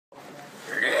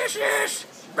This is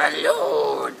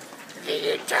Balon,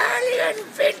 the Italian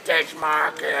vintage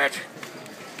market.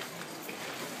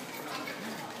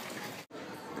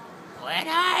 When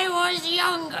I was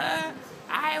younger,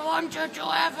 I wanted to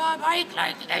have a bike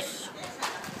like this.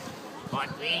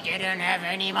 But we didn't have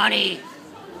any money,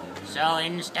 so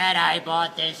instead I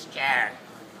bought this chair.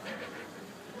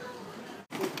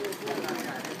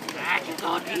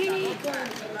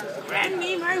 Grant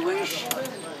me my wish.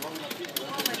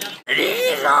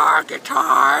 These are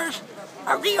guitars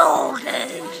of the old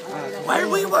days when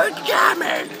we were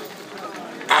jamming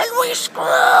and we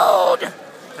screwed.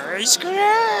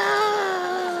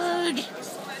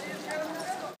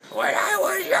 When I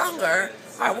was younger,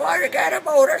 I wanted to get a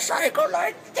motorcycle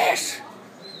like this.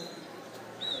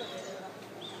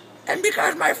 And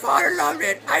because my father loved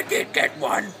it, I did get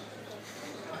one.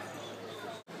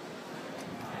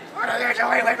 What are you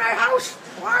doing with my house?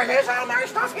 Why is all my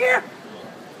stuff here?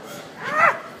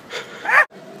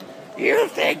 You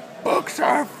think books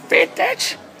are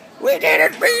vintage? We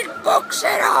didn't read books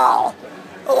at all.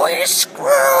 We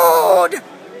screwed.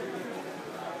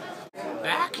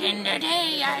 Back in the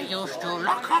day, I used to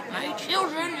lock up my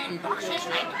children in boxes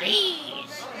like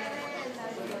these.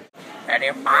 And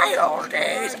in my old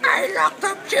days, I locked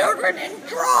up children in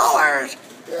drawers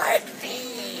like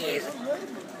these.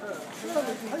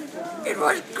 It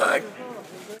was good.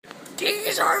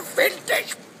 These are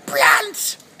vintage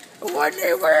plants when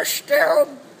they were still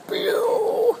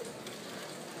blue.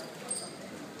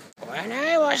 When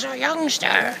I was a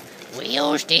youngster, we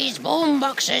used these boom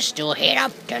boxes to hit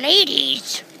up the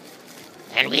ladies.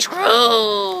 And we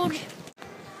screwed.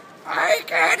 I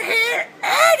can't hear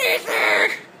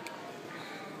anything.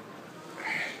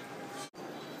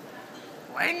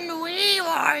 When we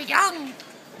were young,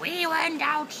 we went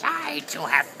outside to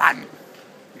have fun.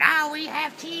 Now we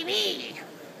have TV.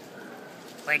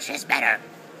 Which is better?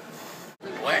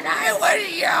 When I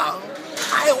was young,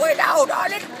 I went out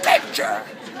on adventure.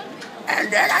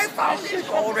 And then I found this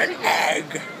golden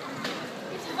egg.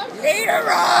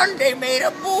 Later on, they made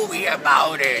a movie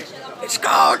about it. It's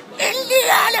called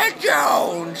Indiana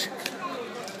Jones.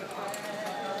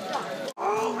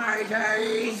 Oh my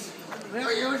days.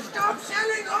 Will you stop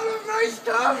selling all of my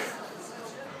stuff?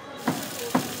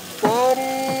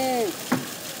 Daddy!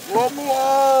 Let me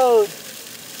out!